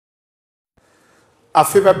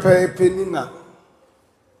Afepepe penina.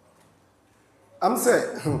 I'm say,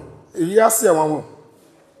 yes, ya one.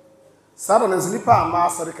 Saturday is lipa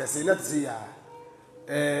master kesi let's see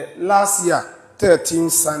last year 13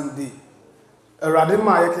 Sunday.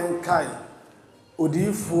 Radima yakin kai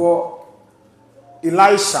odifo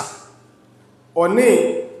Elisha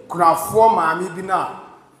one kunafo maami bi na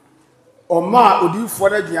oma odifo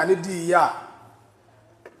na duane di ya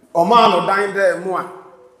oma no dan da mu a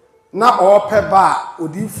na ope ba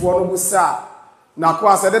odifo no busa na ko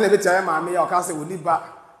asede na betia maami ya o ka se woni ba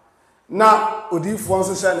na odifo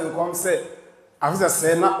nso hye ne nkom se afisa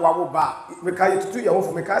se na wawo ba me ka yetutu ye ho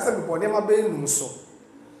fo me ka se me bone ma be num so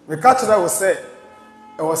me ka kira wo se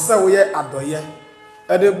e wo se wo ye adoye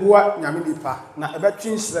ede bua nyame nipa na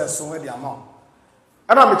ebetwi nhire so de ama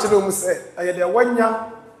ana me kire mu se eye de wanya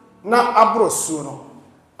na abrosu no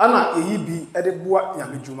ana eyi bi ede bua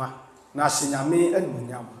nyame djuma na hye nyame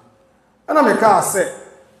anunyam ana me ka se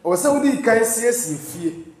wo se wodi kan siesie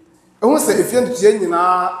fie ehun se efie ntuye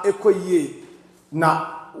nyina ekoyie na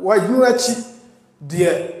wajunu achi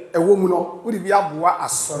de ewo mu no wodi bi aboa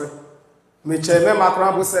asore me cheme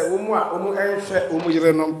makra bo se wo mu a omu enhwe omu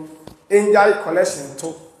yire no enjoy collection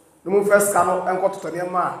to no first kano enko totone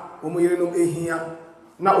ma omu yire no ehia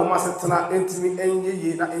na o masetena entimi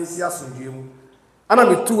enyeyi na ensi asodwe mu ana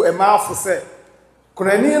metu e maafo se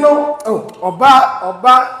konani no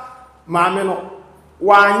oba maame no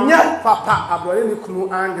wanya papa abrole ni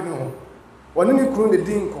kunu angene ho woni ni kunu ne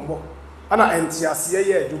din kombo ana entiase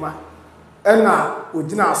ye aduma ena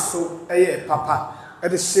ogina so eye papa e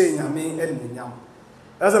de hye nyame enunyam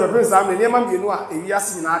ese be prince am ne ma mienu a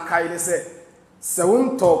ewiase nyina kai ne se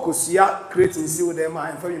wonto kosua creating si wo dem a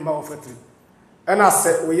emfa mi ma wo fatri ena se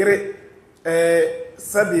oyire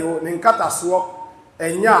sabio ne nkataso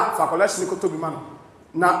enya fa collection ko tobi ma no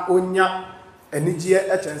na onya anigye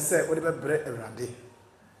echense wo de bebre awrade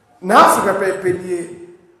na afi pepelie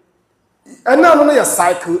ena no ya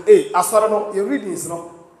cycle a asoro no your readings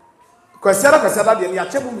no kwasiada de ne ya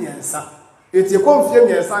chebu miensa eti konfie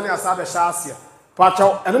miensa ne asada shasia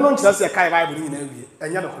pacho eno no nkyerɛ sɛ kai bible ni na wie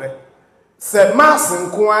enya dokre sɛ mas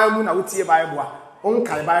nko amu na wotie bible a on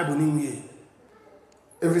kai bible ni wie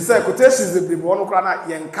every say quotations the bible no kra na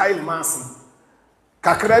yen kai mas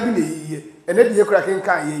kakra bi na yiye ene die kra ken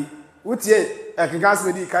kan yi wotie ekegas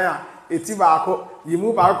me di kan a eti ba akọ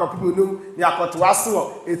yimu ba akọ pipo num ni akoto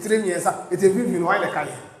aso etire miensa etevivi no ile kai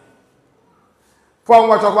po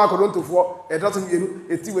nwa chokwa ko don tofo edoto mienu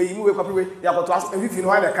eti we yimu we kwapiwe ya akoto aso evivi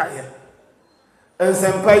no ile kai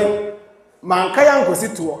ensempai manka ya ngosi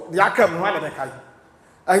to de aka mu ha de bekai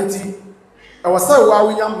anti e wasa wa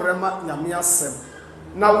winya mrema nyame asem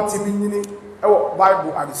na wotimi nyini e wo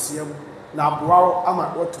bible adesia mu na aboa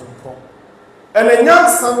ama wotompo ene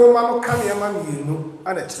nyansa no ma no kan yema mienu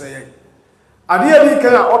ana kire ye ade ya di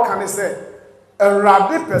kan a oka ne se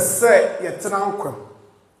enrade pese yetena nkwam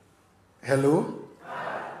hello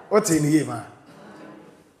oti ni ye ma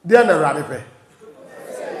dia na enrade pe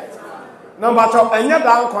number 2 enya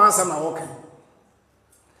dan kwan asem na wokan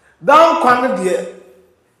dan kwan de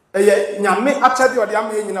eye nyame achade ode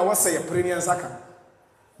ama nyina wo se ye premium saka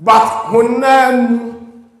but hunan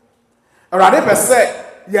arade pese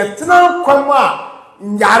ye tena kwan a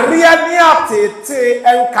nyare ni atete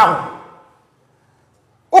enka ho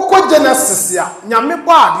okọ Genesis ya nyame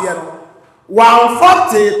bọ ade no wan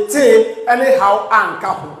fatete ene how anka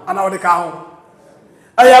ho ana ode ka ho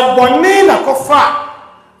eye boni na kofa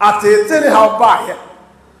atete ni how ba ye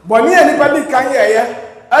boni ani pa bi kan ye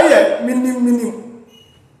aye minim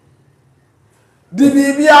di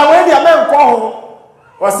bibia we dia me nko ho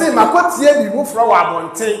o se makotie bi mu fro wa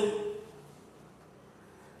abonten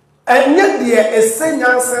enye de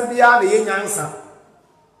esenyansa bia na ye nyansa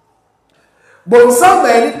bonsa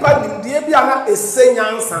ba ni pa dim de bia na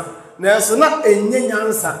esenyansa na eso na enye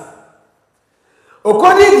nyansa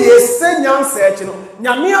okodi de esenyansa echi no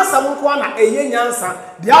nyame asam nko na eye nyansa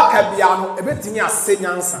de aka bia no ebetini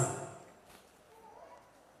asenyansa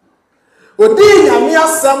odi nyame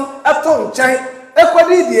asam eto nkyɛn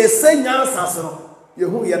ekodi de esenyansa so no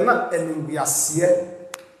yehu ye na enwiase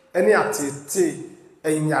ene atete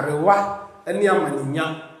enyarewa ene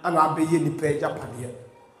amaninya ana abeye nipa japade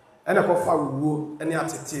ene kofa wuo ene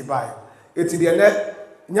atete bae eti de ne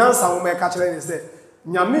nyansa wo me ka kire ni se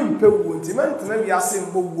nyame mpe wuo nti mentena wiase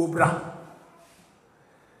mbo wuo bra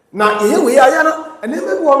na eyewe ya na ene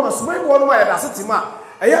me bo ma so me bo no ma ya da setima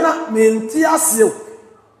eya na menti ase o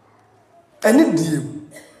ene die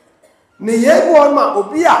ne ye bo ma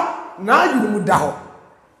obi a na ayuru da ho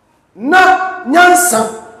na nyansa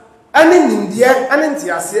ene nimdie ene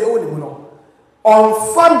ntiase e woni mu no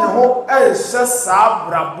onfa ne ho ehye saa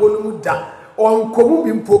brabo no mu da onkomu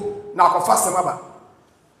bimpo na akofa semaba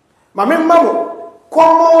mame mamo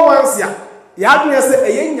common ones ya adwene se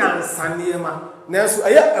eye nyansane ma na so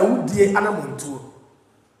eye awudie anamontuo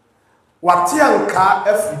wate anka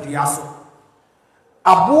afidua so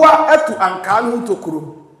aboa atu anka no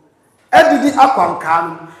tokuro edidi akwanka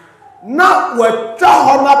no na watwa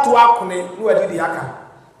ho na to akone no adidi aka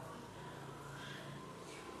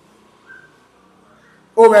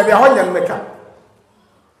o be ho nyan meka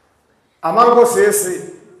amango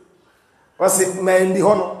sese wasi mendi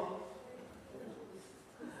hono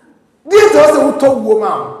die to se wuto wo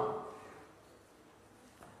ma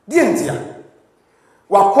die ntia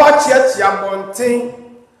wakwa chiachia bonten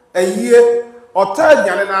ayie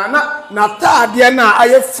otanyane na taade na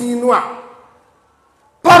ayefi no a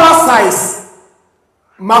parasites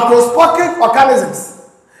macroscopic organisms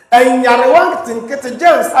enyare wantin kete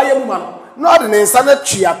germs ayemuma no de ne nsa na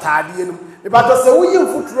twa taade no ibato se wuyi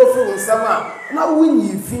mfuturo fi wonsam a na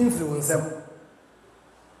wunyi finfiri wonsam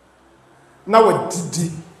na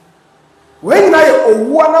wadidi we nyina ye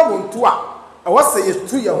owuo na wonto a ewose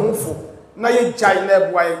yetu ye honfo na ye gyan na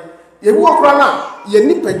ebuaye ye bi okra na ye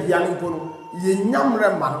nipadua ne mpo no ye nyamre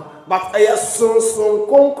ma no but aye sonson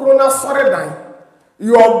konkro na soredan.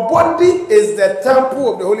 Your body is the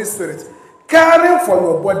temple of the Holy Spirit. Caring for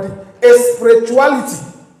your body is spirituality.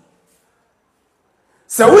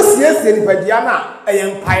 So we see as nipadua na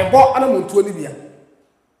aye mpaibo ana montuo ni bia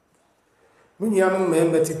munyanu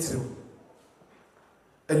membe titiro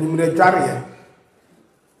enumre dware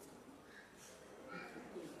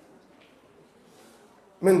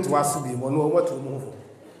mentu asubi mo no watu mu ho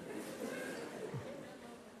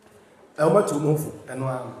e watu mu ho eno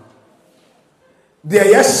am de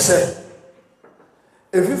yeshe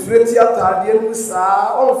efifreti atade nu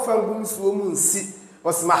saa onfa ngum suo mu nsi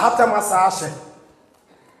osima hata masa ahye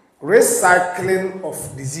recycling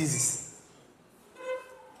of diseases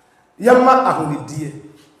yamma ahonidie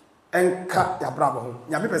enka yabrabo ho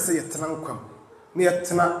nyame pese yetena nkwam na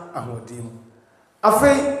yetena ahodim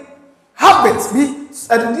afei habit bi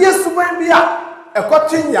adie suban bi a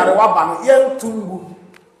ekotwe yare waba no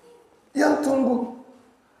yentungu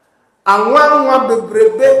anwanwa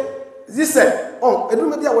bebrebe zise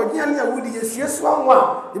eduma dia wadia ne awudi yesiesu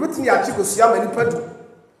anwa yebetini achi kosua manipadu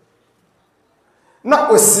na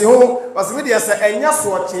osi ho waseme dia se enya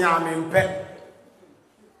so oche amempe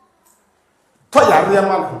to yare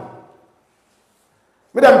ma no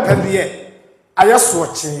me dem pebie ayaso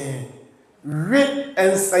oche wi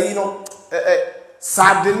ensai no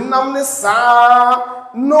sadinam ne sa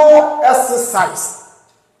no exercise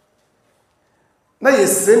na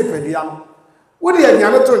yesren pebia no wodi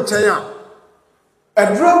anyame to nchen a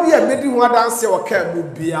edro bi a medi ho adanse o ka bo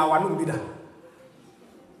bia wa no bida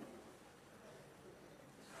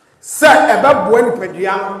se ebeboa ni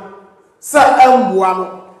pebia no se emboa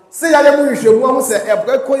no se yale mu hwehwemu ho se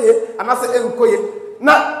ebekoye anase enkoye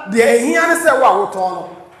na de ehia ne se wa woto no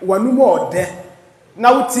wanu mo ode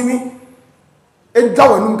na wutimi edwa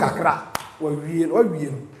wanum kakra wa wie no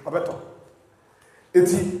obeto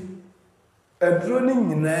eti edro ni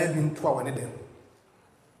nyina bi nto a wone den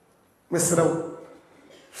mesrew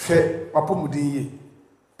hwe apomudin ye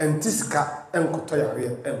entisika enkoto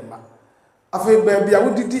yare emma afei baabi a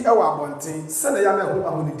wodidi ewa abonten se na ya na ho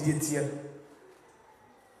ahonidi etie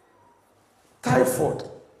typhoid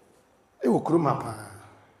ewo kuruma pa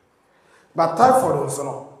but typhoid nso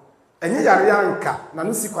no enye yare yanka na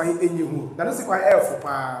no sikwan enye hu na no sikwan elfo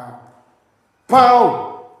pa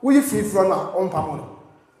wo yi fifro na ompamo no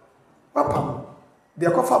papa de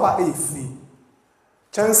akofa ba efi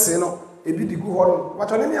chance no ebi digu ho no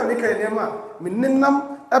watone me ameka enema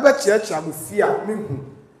menenam ebe chiachi agofia mehu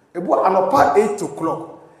ebu anopa 8 o'clock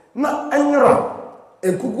na enra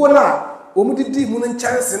enkugo na omudidi mu no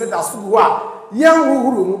chance no da so gu a yan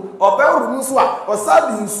huhuru mu obehuru mu so a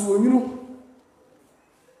osabi nsu onyuru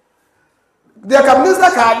de ka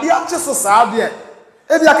minister ka dia chiso saade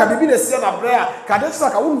ebi aka bibi na sie na bra ka de so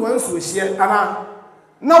ka wonu ansu ohie ana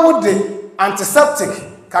na wode antiseptic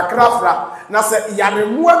kakrafra na se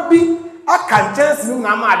yaremua bi aka chance mu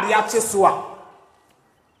na ma ade a chiso a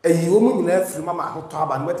eyi wo mu nyina afiri mama ahoto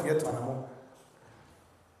aba no wetwe to na mo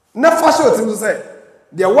na fashion otim so se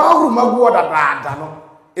de wa huru magu oda daada no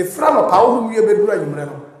efra no pa huru mu ye bedura nyumre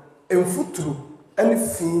no emfuturu ani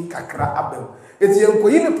fin kakra abem eti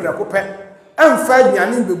enkoyi ne prekope emfa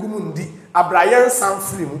aduane mbegu mu ndi abrayen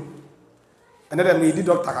sanfiri mu ene dem yidi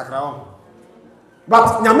doctor kakra on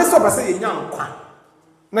but nyame so bese ye nyam kwa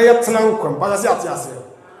na ye tena nkwam ba se ate ase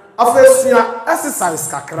afesua exercise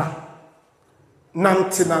kakra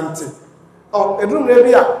nante edrum na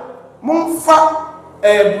bia momfa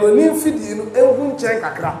broni mfidi no enhu nchen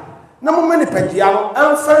kakra na mo mani padua no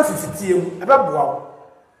emfa fifitie mu ebeboa wo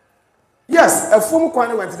yes efum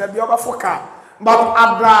kwan went da bia obafo ka but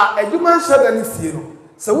abra adwuma nheda ne fie no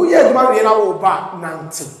se wo ye adwuma we na wo ba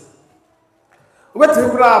nante wobetiri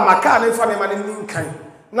kura maka ne fa ne ma ne ninkan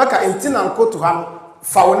na ka entina nkoto ha no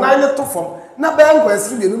fa wo nan ne to fom na ba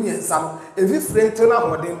nkwansi bienu miensa no evi frente na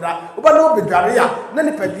hoden bra oba na obedware ya na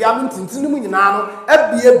ne padua no ntintin mu nyina no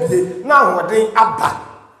ebie na hoden aba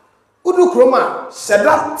udu kroma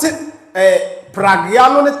sheda te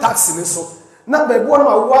pragiano ne taxi ne so na ba bo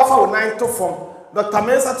na wo afa wo nan to fom Dr.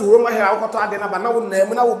 Mensa to Roma here akoto ade na ba na wo na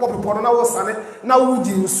mu na wo popopo na wo sane na wo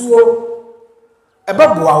gi nsuo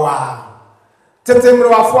ebeboa wa tetemre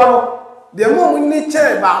wafo no de mo mu ni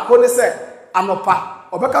che ba ko ne se anopa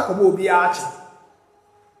obeka ko bo obi achi.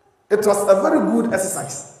 It was a very good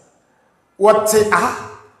exercise what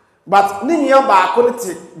but ni nya ba ko ne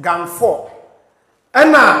ti gan 4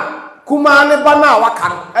 ena kuma ne ba na waka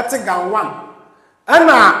no ete gan 1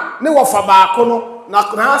 ena ne wo fa ba ko no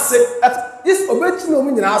na ase this obeti no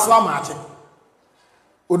mu nyina aso amaache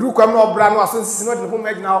odu kwam na obra no aso sisi no de ho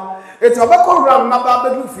magina eti obekọ ram na ba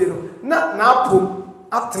bedu fie no na apom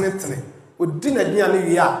atenetene odi na dia ne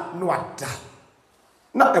wi a no ada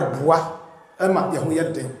na eboa ema ye ho ye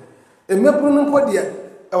den emebru no mpo de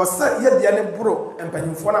e wasa ye dia ne bro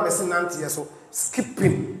empanyimfo na mese nante ye so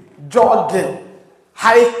skipping jogging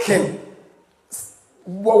hiking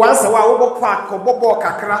once a while wo park ko bobo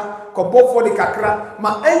kakra ko bofo di kakra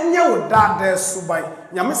ma enya wo dada subai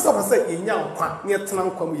nyame se fa se yenya nkwa ne tena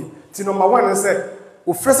nkwa mu yi ti number 1 say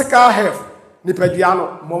o physical health ni padua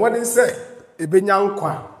no mo wadi say ebenya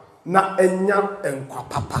nkwa na enya nkwa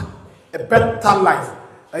papa a better life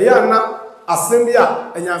eya na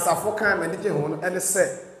asembia enyansafo kan me dije ho no ene say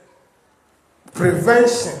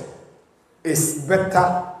prevention is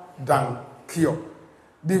better than cure.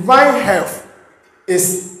 Divine health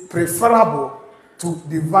is preferable to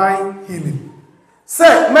divine healing.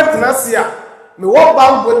 Say metnasia me wo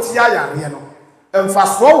bambo tia yare no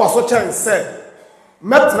emfaso wo so chen say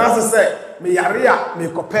metnase say me yare a me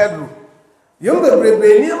kopedru yem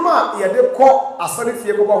bebrebe ni ma ye de ko asori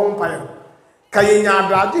fie ko ho mpaye ka ye nya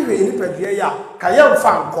adade hwe ni padua ya ka ye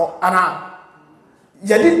mfa nko ana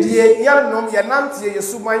ye de die ye nom ye nante ye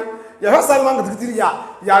suman ye hasa man gitiri ya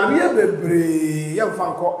yare ye bebre ye mfa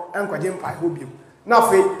nko enkwaje mpaye ho biem na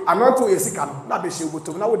fe anonto esika no na be hye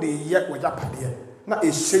botom na wo de ye wagya pade na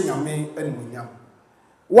ehye nyame anunyam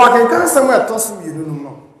wa kenkan sam etoso yenu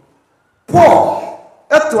no Paul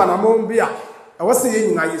eto anamon bia e wo se ye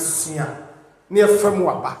nyina yesua na efam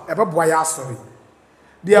waba e beboa ya asori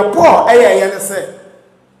de Paul ye ne se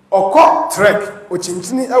okọ trek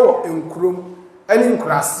ochinchini ewo enkurom ani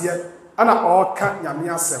nkurase ana oka nyame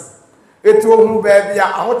asem eto ohu ba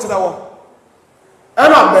bia ahotere wo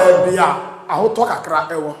ana ba bia ahoto kakra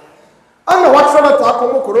ewo ana watfana to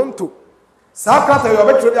akomo koronto sa krata yo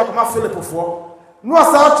betro bia koma Philipfo no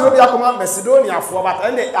sa tro bia koma Macedonia fo but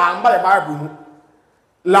ende amba the Bible mu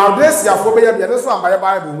Laodicea fo be ya bia so amba the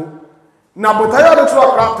Bible mu na botayo de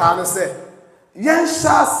tro krata ne se yen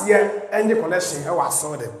shasie enye collection e wa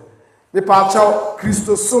so dem me pa chaw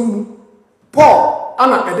Christosum Paul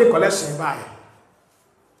ana ede collection bae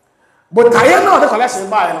botayo na ede collection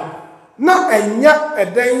bae no na enya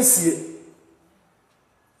edansie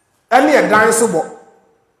ene edan so bo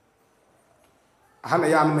aha na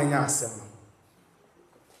ya menya asem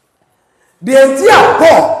de entia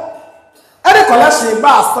Paul ene collection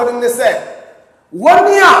ba story ne se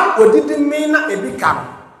woni a odidi mi na ebika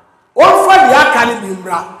o fa dia aka ni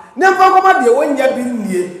bimra ne mfa koma de wonya bi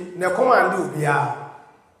nie ne koma ande obia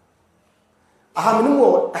aha menu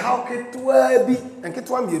wo ha ketwa bi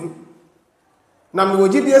enketwa mienu na me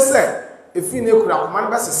wogidie se efi ne kura koma na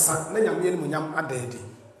besesa na nyame ni munyam adadi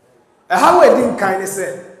ha wo edi nkan ne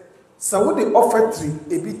se sa wo de offertory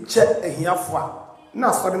ebi che ehiafo a na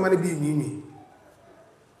asode ma ne bi nyinyi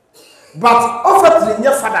but offertory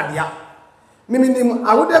nya fada dia miminim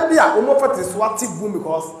awoda bi a wo offertory so ati boom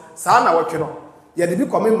because sa na wo tweno ye de bi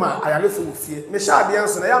come ma ayarefo ofie me sha de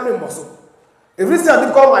enso na ya me mboso every time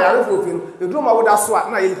bi come ayarefo ofie no edro ma woda so a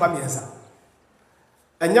na ye nipa miensa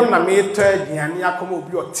enyam na me to aduane akoma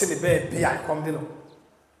obi o te ne be bi a come de no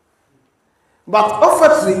but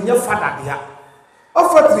offertory nya fada dia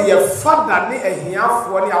offertory ye fada ni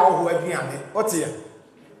ehiafo ni awoho aduane ote ye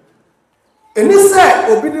eni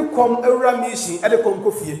se obi di kom awura mission e de kom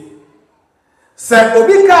kofie se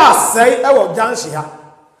obi ka sei e wo janhye ha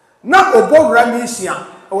na obowura mission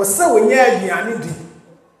e wo se wonya aduane di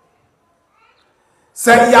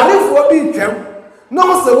se yalefo bi twam no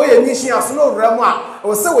mo se wo ye mission aso no wura mu a e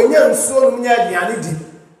wo se wonya nsuo no nya aduane di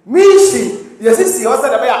mission yesisi ho se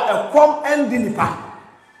de be ya ekom endi nipa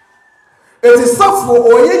It is suffer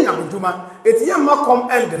or Yamuduma, it Yamakom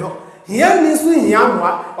end no. Here means we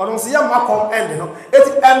Yamwa, or don't see Yamakom end no.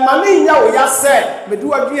 It and Mania we are said, me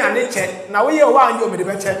do agree and nature, now we are one you may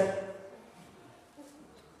be check.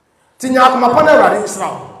 Tinyakuma Panera in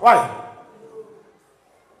Israel. Why?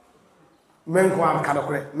 Menquam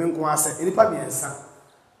Cadocre, Menqua said, Elipabian son.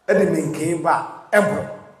 Eddie came back,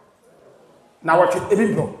 Emperor. Now what you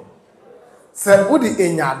Ebibro said, Woody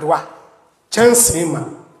in Yadwa, Chance him,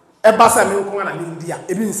 Ebasa Menquana in India,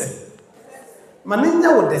 Ebin said.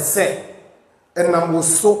 Manina would they say, and I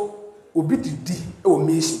was so obedient, oh,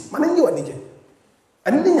 mission. Manina, what did you?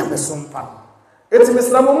 And then you have a son, pal. It's Miss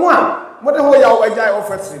Lamoma, what the whole yaw I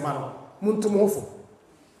offered 3 man, Muntumofo.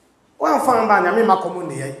 One found by Yamima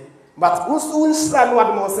Communia, but also in Slan,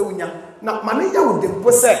 what more say, not Manina would them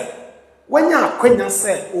possess. When you are queen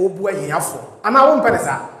say, oh boy, you have for, and I won't penny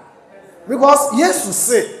because yes, you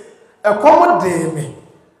say, a common day me,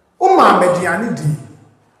 Uma mediani di,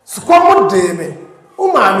 Squammo day me,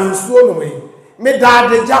 Uma means so me, me da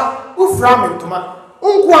de jack, Ufram into my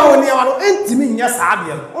Unqua when you are intimate, yes,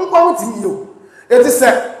 Abian, Unqua to you. It is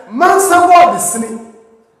a mansa word is sinning.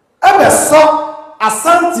 Ever saw a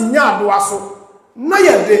Santi Yaduaso,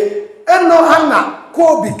 Naya de, and no Hannah,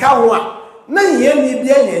 call Bikawa. Na ye ni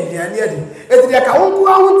bia nya adi etiri ka wonko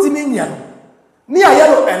ahoti nya ni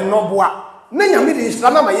ayelo enoboa na nyame de isra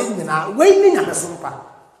na ma ye nyina wei ni nyame sompa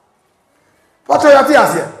poto ya ti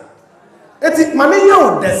ase eti manenya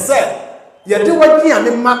o de se ye de wagi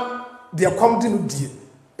ane ma de kom de no die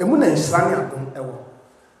emu na isra ne adom ewo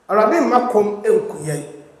arabe ma kom enkuye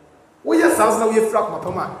wo ye sanso na wo ye fra kom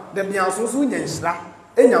pama de bia so nya isra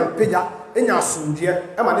enya mpega enya asundie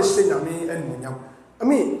e ma de hye nyame enmunyam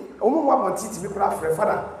omo wa monti ti bi kra frɛ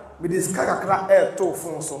fada me de sika kakra to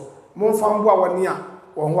fon so mo mfa mbo a woni a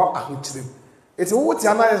won wa ahokyirem eti wo ti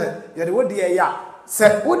ana ye de wo de ya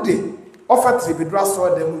se wo de offer tribidra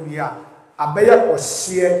so dem wi a abɛyɛ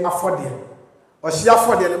ɔhye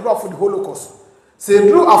afɔde ne bro for the holocaust se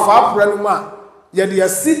dru afa apra no ma ye de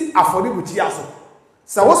asi afɔdebuti aso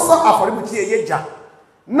se wo so afɔdebuti ye gya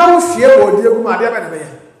na wo hwie bo de egu ma de bɛ ne bɛyɛ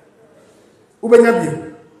wo bɛnya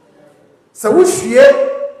biem se wo hwie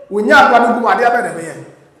wonya akwa gu ade abɛ na bɛyɛ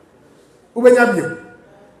wobɛnya bio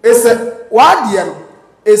ese wadeɛ no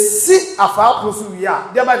esi afa aproso wi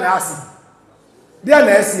a de ba na asi de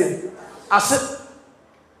na asie ahye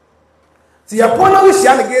ti ya pona wo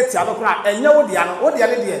hia ne gate ya no kra enye wo de ya no wo de ya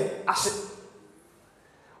ne de ahye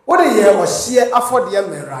wo de ye ɔhye afɔde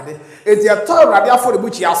mmerade eti ɛtɔ awurade afɔde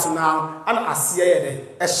buchi aso na ana asie yɛ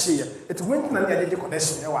de ɛhye eti went na ne de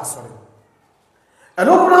connection yɛ wa asɔre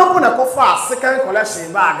eno kura na kofa second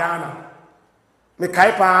collection ba Ghana me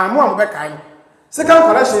kai pa mo am be kai second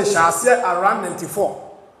collection shase around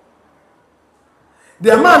 94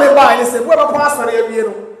 the man me ba ni se bo ba kwa asore awie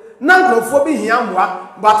no na nkrofo bi hia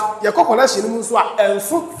moa but ye collection mu so a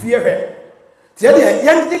enso fie hwe tie de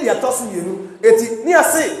ye ndi de toso yenu eti ni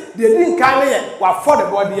ase de di nkan ne ye wa for the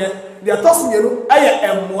body de toso yenu eye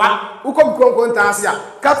emmoa ukom konkonta ase a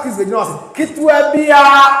catkis be no ase kitwa bia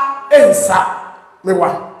ensa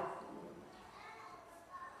mewa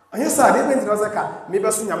anya sa de benti rozaka me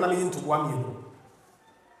beso nyam na me ntoboa me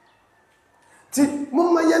ti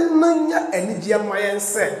mumma yen nanya anigye ma yen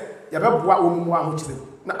se ya beboa omumu ahokyire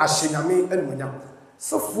na ahyenyame anunyam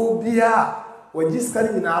sofo bia wagiska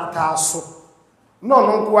ni na ata so no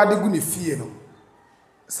no nko ade gu ne fie no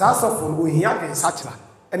sa sofo no ohia den sakira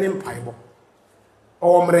ene mpaibo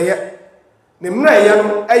o mreye ne mreye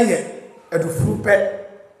no eye adufuru pe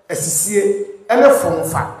asisie ene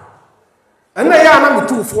fonfa ene ya na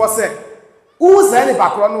mitufo se u za ne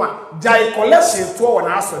bakro no a jai collection to wo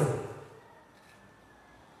na asore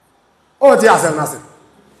o di asem na se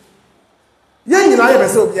ye nyina ye be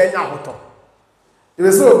se obi anya ahoto ye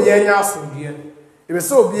be se obi anya asodie ye be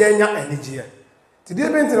se obi anya anigye ti de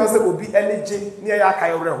benti no se obi anigye ne ya aka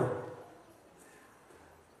yewre ho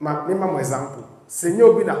ma me ma example se nye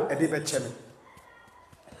obi na e de be cheme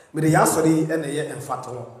me de ya asore ene ye emfato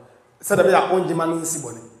ho se da be ya onjima no nsi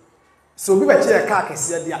bone so obi be che ka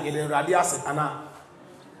akese de agede rade ase ana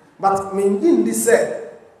but me ndi se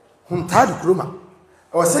huntadu kroma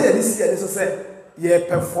o se ye disi ye so se ye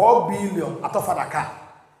pe 4 billion atofa daka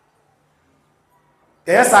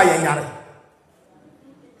yes I yare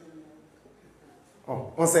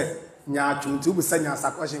oh on se nya chuntu bu sanya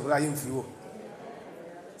sakoshe fura yin fiwo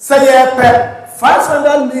se ye pe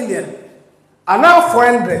 500 million ana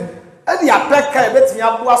 400 edi apeka ebetimi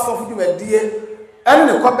abo asofu dwumadie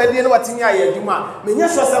enne kwabadie ne watimi aye adwuma menye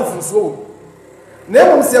so semfo so na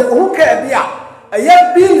emom se ko hu ka bia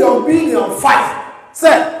eye billion 5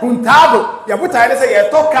 Say, Huntado, Yabuta say a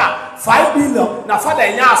toka 5 billion, na father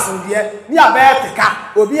in Yasun, dear, near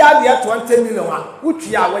Bertica, will be at the 20 million, which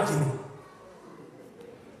you are watching.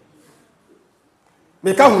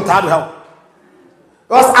 Make a Huntado help.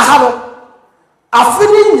 Was a have a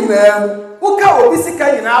feeling in them, who can obviously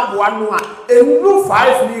in our one, and no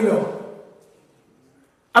 5 million.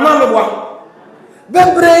 Another one.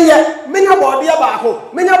 Bembreye, menya body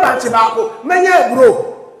abako, menya banchi bako, menya bro.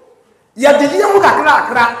 Ya didi ya muka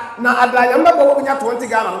kra na adanya mbaba wo nya 20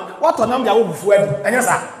 Ghana. What on am ya wo bufu adi. Enya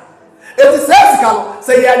sa. It is physical.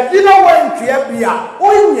 Say ya did no one tria bia,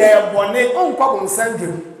 onye bone, onkwa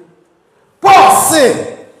bonsangem. Paul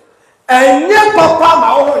say, enye papa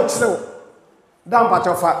ma wo nchire. Dan part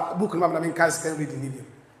of a book na me kan read in Libya.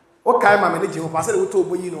 O kai ma me ne je ho pa say wo to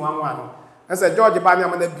oboyi no wanwa no. I said, George Banya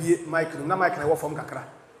man be Michael, na Michael wo from kakra.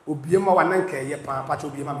 Obie ma wanan ka ye pa pa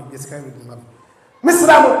obie ma be sika reading ma.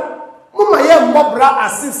 Misra mo, mo ma ye mbobra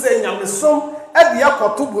asif say nyamesom e de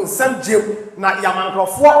akoto bonsam jem na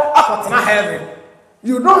yamankrofo akotena heaven.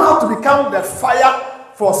 You don't have to become the fire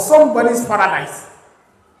for somebody's paradise.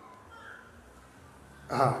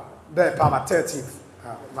 There pa 13th.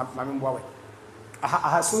 Ma me mboa we.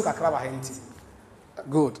 Aha sun kakra ba henti.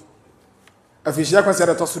 Good. Afishia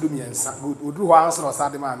consider to sudu miensa. Good. Odu ho answer o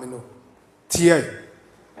sade ma me no. Tie.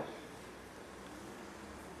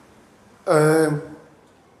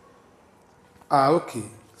 Okay.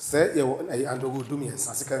 Say you and go do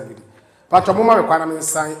miensa second reading. Patro mo ma me kwana me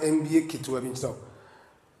nsan MBA kitu abi nso.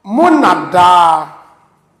 Mo nada.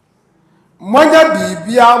 Monya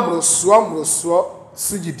bibia mroso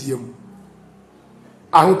sugidiem.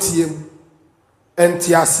 Ahotiem.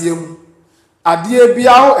 Entiasiem. Adie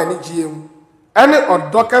bia ho anigiem. Ene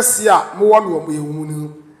odokase a mo wo no mo ewu ni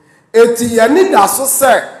eti ye ni da so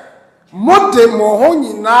se mo de mo ho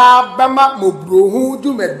nyina bema mo brohu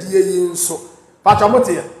dwumadie yi nso pacha mo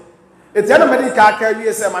te eti na medical ka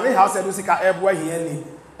wie se ma ne house e do sika ebo ahia ni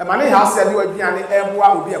e ma ne house e do aduane ebo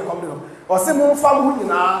a obi e kom no o se mo mfa mo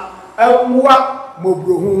nyina ewa mo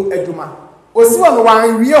brohu adwuma o si wo no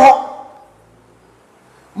wan wie ho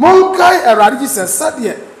mon kai erade Jesus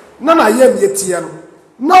sade na ye mietie no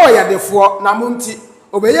na oya defo na munti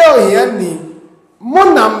obeye ohia ni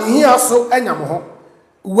monam ni hia so anya mo ho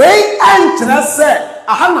we antre se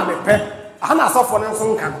aha na mepe aha na asofo ne nso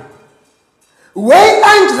nka we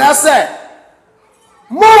antre se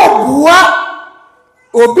mo bua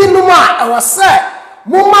obinum a ewo se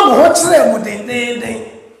mo ma mo ho kire mo den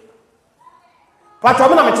pato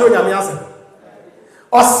me na me kire onyame ase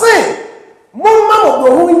o se mo ma mo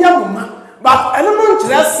bro ho nya mo ma but eno no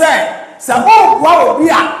nkire se Sabo bua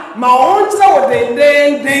obi a ma on kire wo den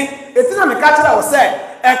etina me ka kire wo se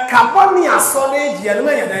e kaboni asore gie no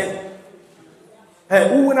manya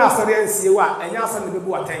dan uwu na asore ansie wa enya asore ne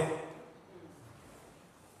bebu atan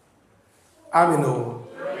amino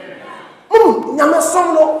nyame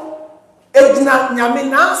som no ejina nyame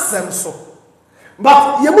na asem so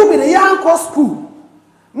but yemu bi ne yanko school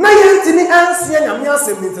na yentini ansie nyame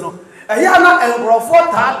asem ni tino eya na engrofo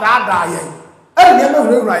da yen e ne ma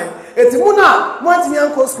hurura yen etimuna mo antimi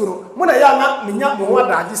anko school mo na ya na minya mo wa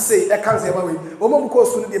daji sei e kan se ba we o mo ko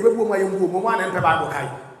school de bebu mo ayembu mo ma na npe ba go kai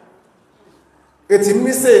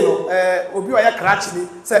etimi sei no obi o ya krachi ni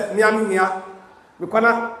se mi amia me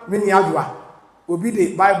kwana me ni adwa obi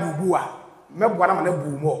de bible buwa me bua na ma na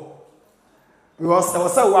bu mo because there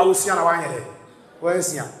was a wa usia na wa nyere wa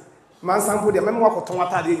nsia man sampo de me mo akoton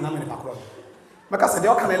atade nyina me ne bakro maka se de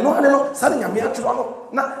o kan no sa de nyame atro no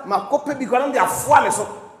na makope bi kwana de afoa le so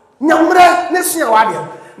nyamre ne sua wa de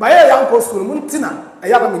ma ye yanko school mu ntina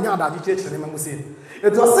eya ba menya adaji chechire me musi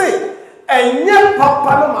it was say enye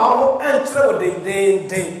papa no ma ho enchire wo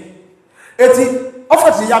den eti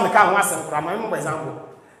ofati ya me ka ho asem kura ma me example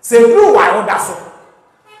se du wa ho da so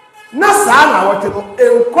na sa na wote no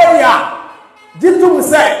enkoya ditum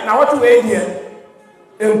se na wote we die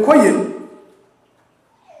enkoye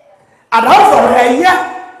adawfo eye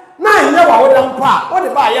na enye wa ho da mpa wo de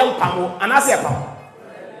ba ye mpamo anase pamo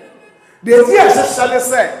the idea is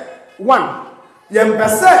say one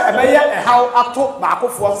yempese ebeye ehaw ato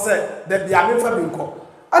baakofo se da bia me fa binko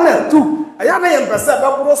ana two aya na yempese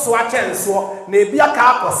beburo so achenso na ebia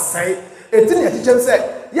ka akosai etini achichen se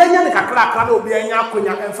yenya ne kakra na obi anya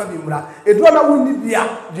akonya emfa bimura edu na wonni bia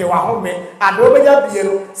de wa home ado obenya bie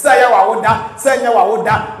no se ya wa woda se nya wa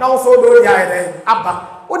woda na wo so do ya ere aba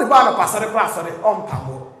wo de ba na pasare kra asore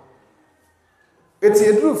ompamo eti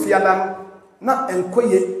edru fiada na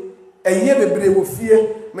enkoye eye bebre wo fie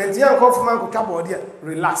mentia nko man ko twabo de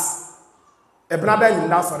relax e brada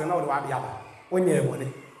nyinda sore na wo wa bia ba onye ebone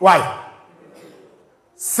why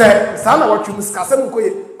se sana what you miss kasem ko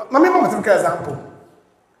ye mama mo tem ka example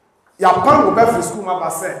ya pan go be school ma ba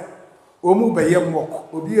say omu be ye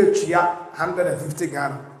mock obi atwia 150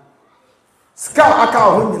 Ghana ska aka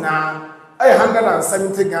ho nyina ay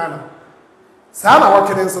 170 Ghana saa na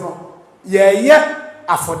wotwene nso no ye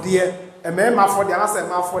afode emema afode ana say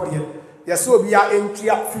ma afode ye so obi ya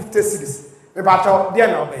entwia 50 cedis me ba to de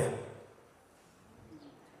na obe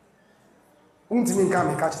untimi nka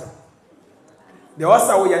me catch them the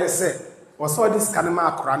wasa wo ye say was all this kanema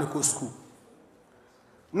akora ne ko school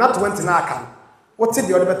not 20 na aka what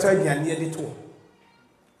the other better aduane e de to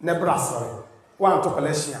ne bra sorry one to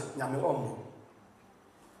collection nyame omo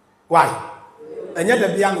why enya da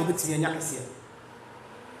bia no betimi enya kese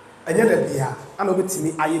enya da bia ana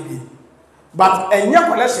obetimi aye bi but enya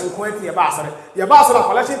collection ko ati e ba sorry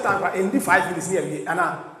collection tank endi 5 minutes ne awie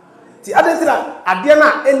ana ti adentira ade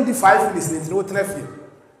na endi 5 minutes ne no tena fie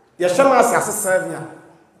ye hwema asase serve ya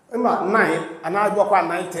Emma 9 and I go kwa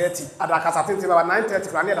 9:30 adakasa tente ba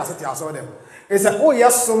 9:30 kra ne da sete aso dem e say oh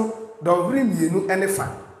yesom don bring mienu ene fa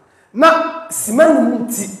na simanu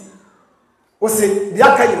munti o say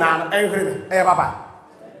dia ka nyina enhwere e baba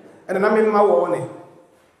ene na me ma wo ne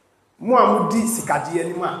mu amudi sikaje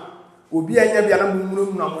ani ma obi anya bia na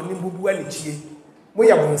mumuru na mo ne bubu ani chie mo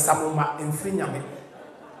ya bon samoma emfiri nyame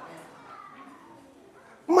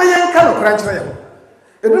ma yanka no kra nkyere ye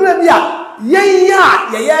eduna bia Yenya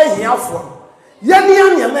ye hiafo yeni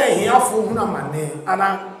anya na hiafo huna mane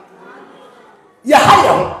ana ya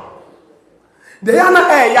haya ho de yana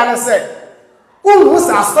yana se unu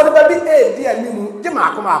sa so de ba bi di animu je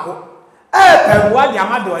maako pewa di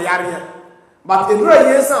amado yare but eduro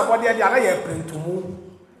yensa abode di ana ye printumu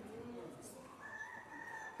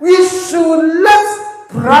we should let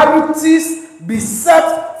priorities be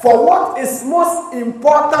set for what is most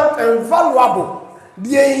important and valuable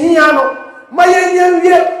die hia no mayenya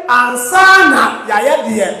wie ansana ya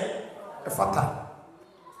die efata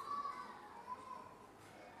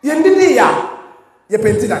yendidi ya ye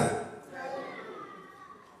pentida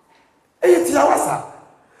eyiti ya wasa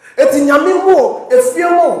eti nyame mo efie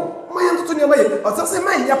mo mayen tutu ne maye o se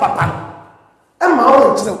manya papa e ma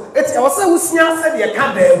o nkyere eti ya wasa wusia se de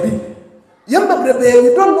ka da bi yemba brebe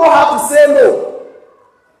you don't know how to say no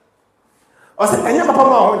o se anya papa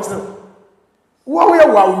ma o nkyere wo we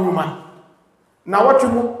wa unuma na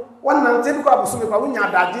wotwemu wannan te bi ko aboso me kwa wonya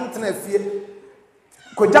adade ntena fie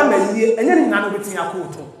ko jama yie enye ni nanu betin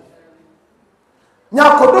akoto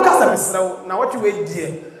nya kodo ka sa mesrew na wotwe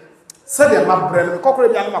die se de mabre no kokore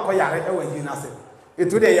bia no makoyare e wa yie na se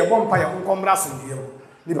etu de ye bompa ye nkomra so die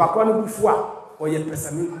ni bakwa no bufu a o ye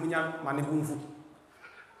pesami kumunya mane bunfu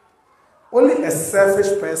only a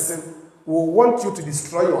selfish person will want you to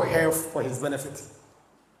destroy your health for his benefit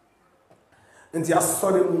nti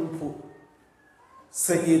asore mumpo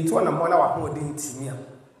se yetu na mona wa ho de ntimia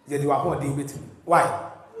ye de wa ho de betimi why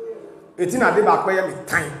eti na de ba koye me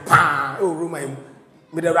tan pa e o roma em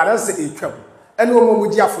me de brother se etwam ene o mo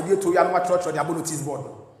gi afode to ya no matro de abo notice board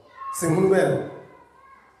se hunu be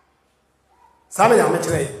sama ya me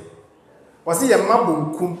kire o se ye mabbo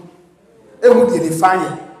nkum e hu de ni fanye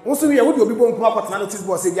wo so ye wo de obi bo nkum akotena notice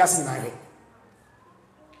board se bi ase na he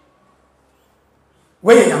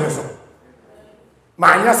we ye nyame so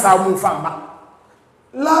manya sa mu famba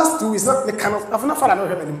last 2 weeks not the kind of afuna father no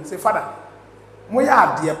him say father mo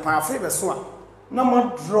ya ade pa afi be so a na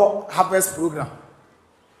mo draw harvest program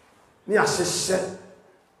ni ahehye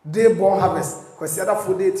day born harvest kwasi ada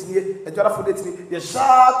for date ni ejo ada for date ni ye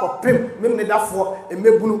sha ko pem mem ne dafo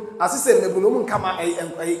emebunu asise emebunu mu nkama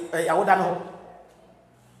awoda no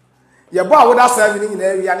ye bo awoda 7 ni nyina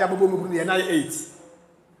wi ani ababo mebunu ye na 8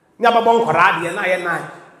 ni ababo nkora de na ye 9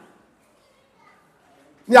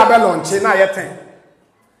 ni abelonche na ye 10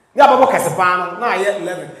 ni ababo kesepano na ye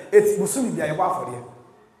 11 eti busumi bia ye kwa afode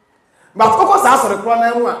but koko sa asore kro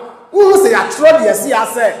na mu a wu se ya tro de si ya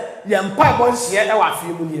se ye mpa bo nhye e wa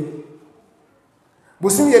afie mu nie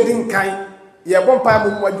busumi ye din kan ye bo mpa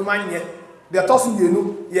mu adwuma nye de tosu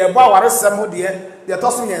yenu ye bo awaresem ho de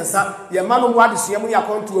tosu yensa ye manu mu adesua mu ya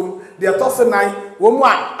kontuom de tosu nan wo mu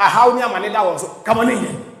a ahaw ni amane da wo so kama ne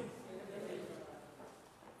nye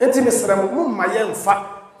enti mesrem mu ma ye mfa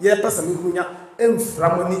ye pesa me hunya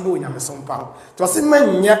emframo ni o nyame so mpa to se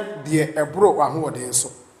manya de ebro wa ho de so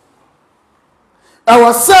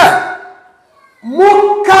awase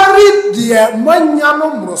mu kari de manya no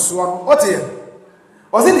mroso no ote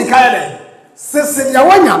o se di kaya de sese dia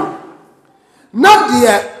wanya na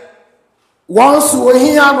de wonso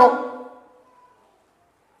ohia no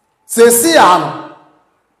sese ya no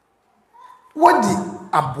wodi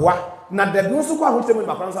aboa na de no so kwa hotem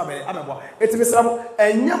ba kwanso abebo etimisram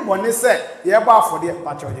enya bone se ye ba afode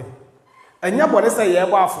pa choje enya bone se ye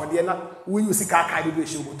ba afode na we use ka ka de be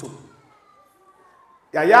hye moto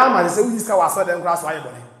ya ya ma se wi ska waso den kra so aye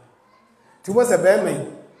bone ti wo se be me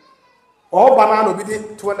o banana obi di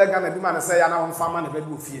 200 Ghana bi ma na se ya na won fama na be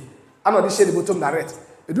bi ofie ana de share bottom direct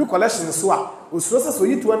edu collection so a osuro se so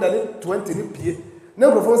yi 220 ni pie na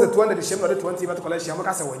grofo se 200 de share no de 20 bet collection mo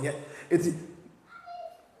ka se wonye eti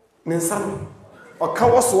ne nsam o ka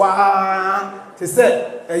wo so a te se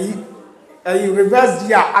ayi reverse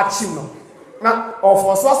dia achieve no na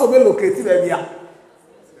of so be locate ba bia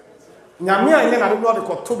nyame anye na do de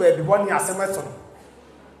ko to ba bi boni asemeto no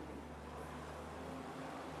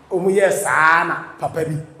omu yes ana papa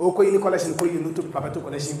bi okoyi collection ko yi no to papa to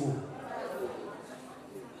collection bu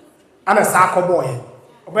ana sa ko boy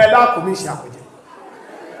obeda commission akoje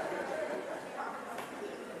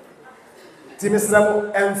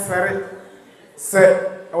timisramo emfere se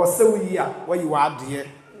o se wi a wayi wa ade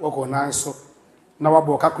woko nan so na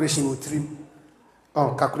wabo calculation otrim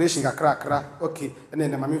calculation kakra okay ene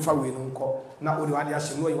na mame fa we no nko na odi wade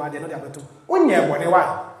ahye no yi wade no de abeto onye bone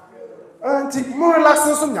wa anti mo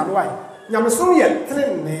relax so nyame wa nyame so ye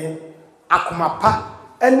trene akoma pa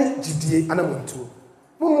ene gidie anamontuo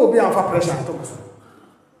mo obi amfa pressure to mo so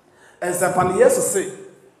ensapane yeso se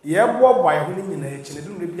ye bobo ye ho ni nyina ye chine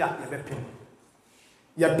dum bia ye bepem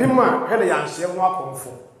ye pem a hwele ya nhye ho akonfo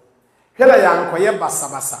hwele ya nkoye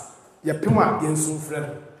basabasa ye pem a ye nsu mfrɛ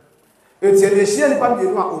eti ele hye ni pa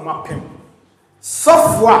bienu a o mapem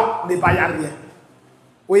sofo a ne bayare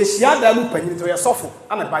o ye hye ada lu panyin to ye sofo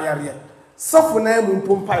ana bayare sofo na mu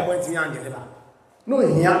mpompa e bontin angele ba no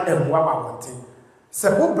hia eboa ba bontin se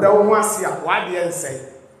bo bra wo ho ase a wa de ensei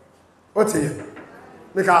otiye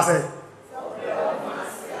me ka say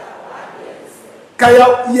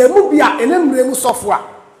kaya ye mu bia enemre mu sofo a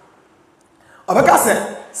obeka se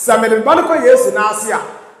samele ba ko yesu na ase a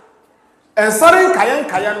ensare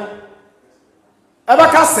kaya no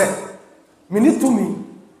ebeka se minitumi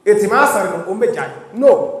etima asare no ombejai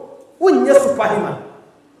no wonye superhuman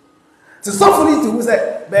ti sofo ni ti hu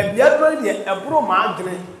se ba bia do de ebro ma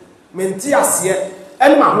adwene menti ase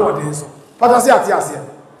ene ma ho ode so patase ate ase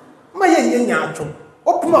ma ye nya atwo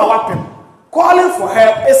opuma wapem calling for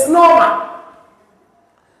help is normal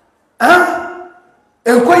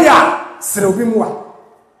enkoya sere obi mu a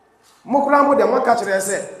mokura mo de maka kire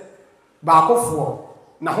se ba akofo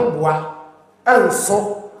na ho boa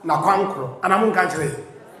enso na kwankro ana mo nka kire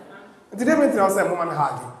nti de mentra se mo man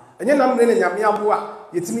haage enye na mre ne nyame aboa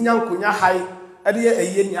yetimi nya nkonya hai ade ye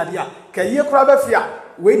eye ni ade a ka ye kura ba fia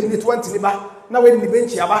we di ni 20 ni ba na we di ni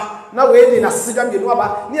benchi aba na we di na sesejam de no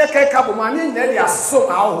aba ni e kai ka bo ma ni na de aso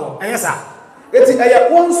aho enye sa eti eye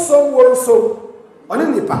wonso oni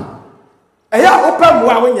nipa eya opa mu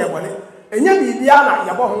a wonye bone enya bibia na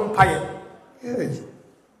yabo ho mpaye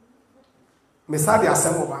mesadi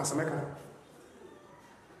asemo ba so meka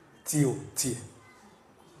tie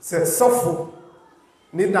se sofo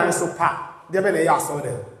ni dan so pa de be na ya so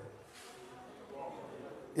de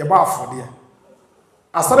yabo afode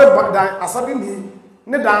asore dan asode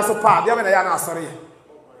ni dan so pa de be na ya na asore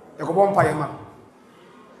ye ko bo mpaye ma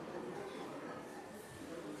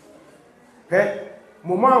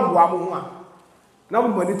mo ma mboa mo ho a na mo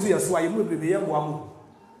mani tu yeso aye mo bebe ye mboa mo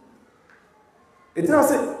etina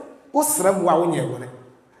se o sra mboa wo nye wone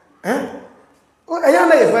o eya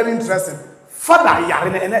na ye very interesting father yare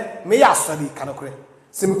na ene me ya asori kanokore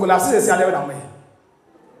se mi kola se ade na me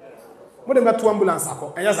mo de meto ambulance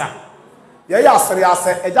akọ eya za ye ya asori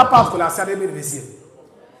ase eja pass kola se ade me de besie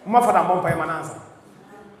mo father mo mpa e mananza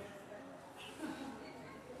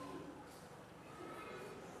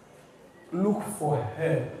look for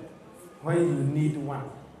help when you need one.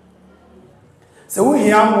 So we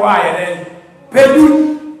hear more then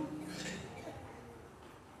pedu.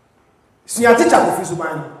 Si ya teacher ko fisu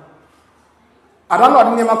man. Ada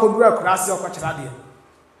no de ma ko dura krasi o ko kira de.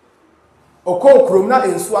 Oko krom na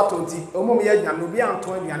ensu atonti, omom ye nya no bi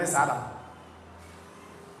anton aduane sa ada.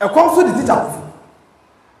 E kom so de teacher ko fi.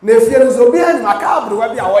 Na efie no so bi an maka abrewa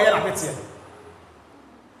bi a wo ye na betie.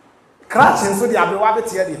 Krachin so de abrewa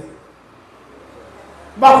betie de.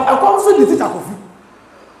 But I come so the teacher kofi.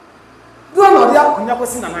 Do not ya kunya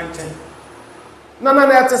kwesi na nanche. Na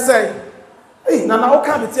na ete say, "Hey, na o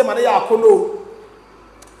ka betie ma na ya akono."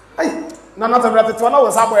 Hey, na tabra tete na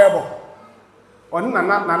wo sabo ebo. Oni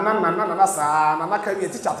na sa na ka bi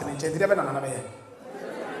teacher tene nche dire be na be ye.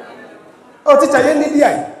 O teacher ye ni di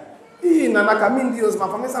ai. Na ka mi ndi os ma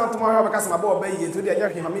famisa ntoma ha be ka se ma bo be ye to di anya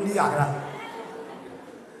hwe ma mi ndi akra.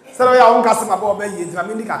 Sero ya on kasema ba oba yi ntira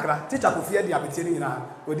mindi kakra teacher ko fie dia betie ni nyina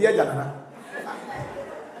odi agya nana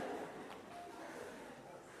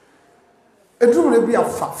edrum le bia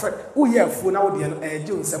fa wo ye afuo na wo de no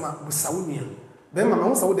eje onsema busa wo nua Ben ma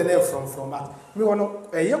ho so de na from that me wono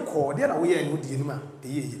eye ko de na wo ye no die no ma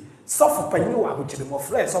eye sofo panyi wa ho kire mo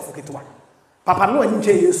friend sofo ketwa papa no anyi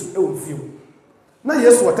che Yesu e wo mfio na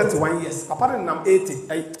Yesu wa 31 years papa no nam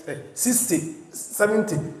 80 60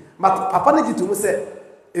 70 but papa no gitu mo se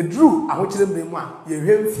edru aho kire mbe mu a ye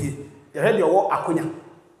hwe mfie ye hwe de wo akonya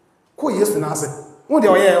ko Yesu na ase wo de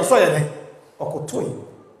oye so ye den okotoi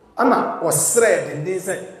ana osre de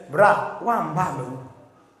se bra wa mba ma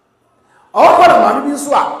Ọkọ̀rọ̀ màmí bí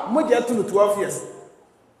nso a mọ́jẹ́ tó 12 years.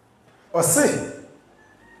 Ọ̀sẹ̀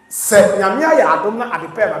sẹ̀ nyàmí ayé àdóm na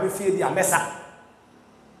àdìpẹ́ màmí fìyè di àmẹ́sà.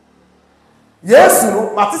 Yéésù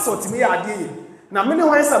no màtí sọ̀ tìmí yà adìyẹ yẹ. Na mí ni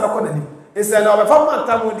wọ́n ẹ̀sẹ̀ bẹ́kọ̀ n'anim. Ẹ̀sẹ̀ náà ọ̀bẹ̀fọ́ mọ̀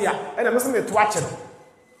ntá mu di a ẹ̀nà mẹ́sàn mi tó akyẹ̀ no.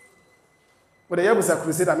 Wọ́n yẹ busa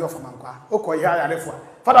crusade àmì ọ̀fọ̀ mankwa. Ó kọ̀ yẹ ayé àrẹ́fọ̀.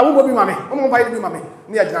 Fada wọ́n bọ̀ bí mami. Wọ́n mọ̀ báyìí bí mami.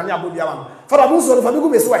 Ní ẹ̀gyina ní abọ́ bí ama. Fada wọ́n sọ̀rọ̀ fàbí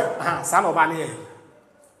gúbẹ̀ sọ̀ ẹ̀. Sáà náà ọba ni yẹ.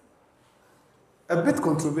 A bit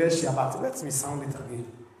controversial, but let me sound it again.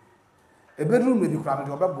 A bedroom may be crowded,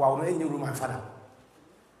 or bed any room, my father.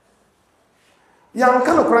 Young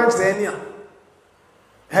kind of crunch the area.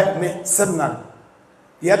 Help me, seminary.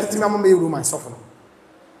 Yet, the mamma may room, my soften.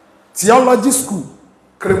 Theology school,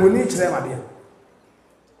 Cremoni, my dear.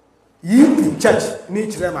 Yippee church,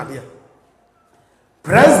 nature, my dear.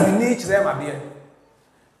 Presby, nature, my dear.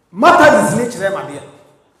 Matter is nature, my dear.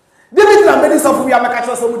 David and many of we are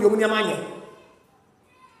catching some of your money.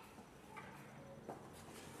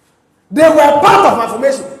 They were part of my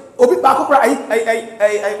formation. Obi bakopra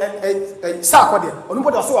sakode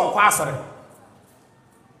onumpo de so won kwa asore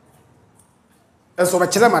enso be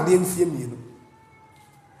kire made mfie mienu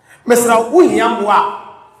mesra wo hiam wa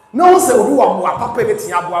na wo se obi wa moa papa be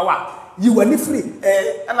tia boa wa yi wani free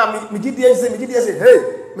ana mi gidie se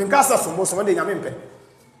hey me nkasa somo so de nyame mpe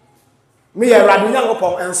me ye radu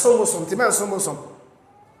nyankopon enso mo som ti me enso mo som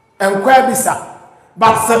enkwa bisa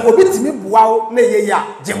but se obi timi boa wo na ye ya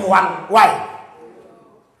jemwa why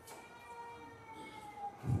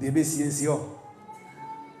de be siensi o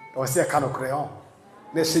o se ka no creon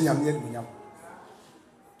na she nyam ye nyam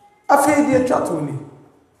afi de twato ni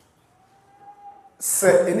se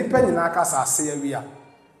enipa nyina aka sase ya wi a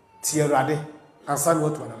tie Awurade ansa ni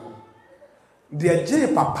wotu na mo de je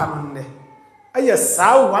papa no ne aye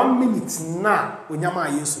saa 1 minute na onyama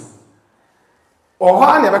Yesu oho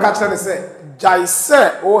a ne be ka kire ne se jai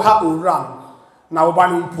se o ha oran na wo ba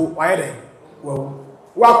no mpo wa ye de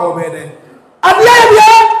wa ko be de adia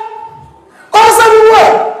bia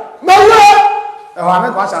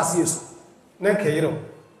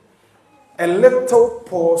a little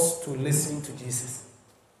pause to listen to Jesus.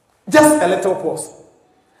 Just a little pause.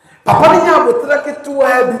 Papa ni nya botra ketu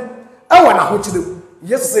abi e wona ho kire.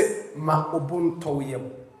 Yes say ma obunto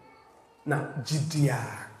yem na jidia.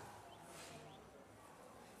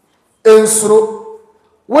 Ensuro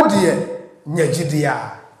wodie nya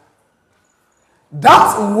jidia.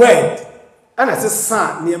 That word and as a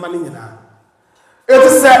son near man nyina. It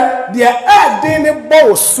is said the air dene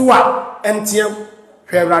bow swa entiam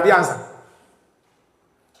hwe Awurade answer.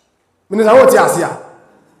 Minister what you say?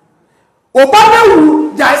 Obana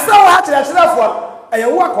wu jaisa wa kire fo eye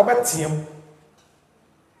wo akobetiem.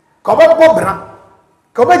 Kobe bobra.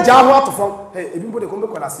 Kobe ja ho atofo. Hey, ebi mbo de kombe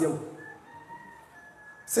kwalase yawo.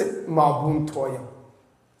 Se ma bu nto yam.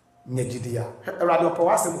 Nyagidia. Awurade opo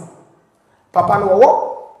wasem. Papa no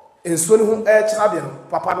wo ensuo ni ho e kira bia no.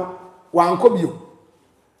 Papa no wanko bio.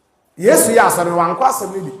 Yesu ya asore wanko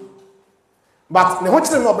asem ni bi. But ne ho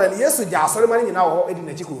kire no ba Yesu ja asore mani nyina wo edi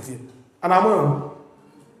na chiko ofie. Anamo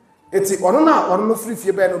eti ono no free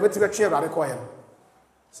fie be no beti be twe Awurade ko ye.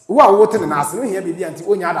 Wo a wo te na ase no hia bibia nti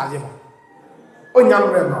onya adaje mo. Onya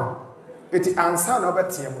mre no. Eti ansa na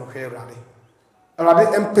obeti em no hwe Awurade.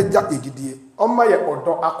 Awurade empeja egidie. Oma ye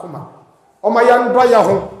odo akoma. Oma ya ndo ya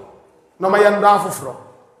ho. No ma ya ndo afoforo.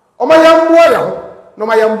 Oma ya mbo ya ho. No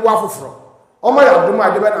ma ya mbo afoforo. Oma ya dum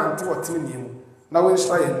ade be na ante wotene niemu. Na wo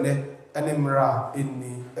nhyira ye nne ene mra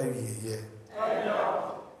enni awieye.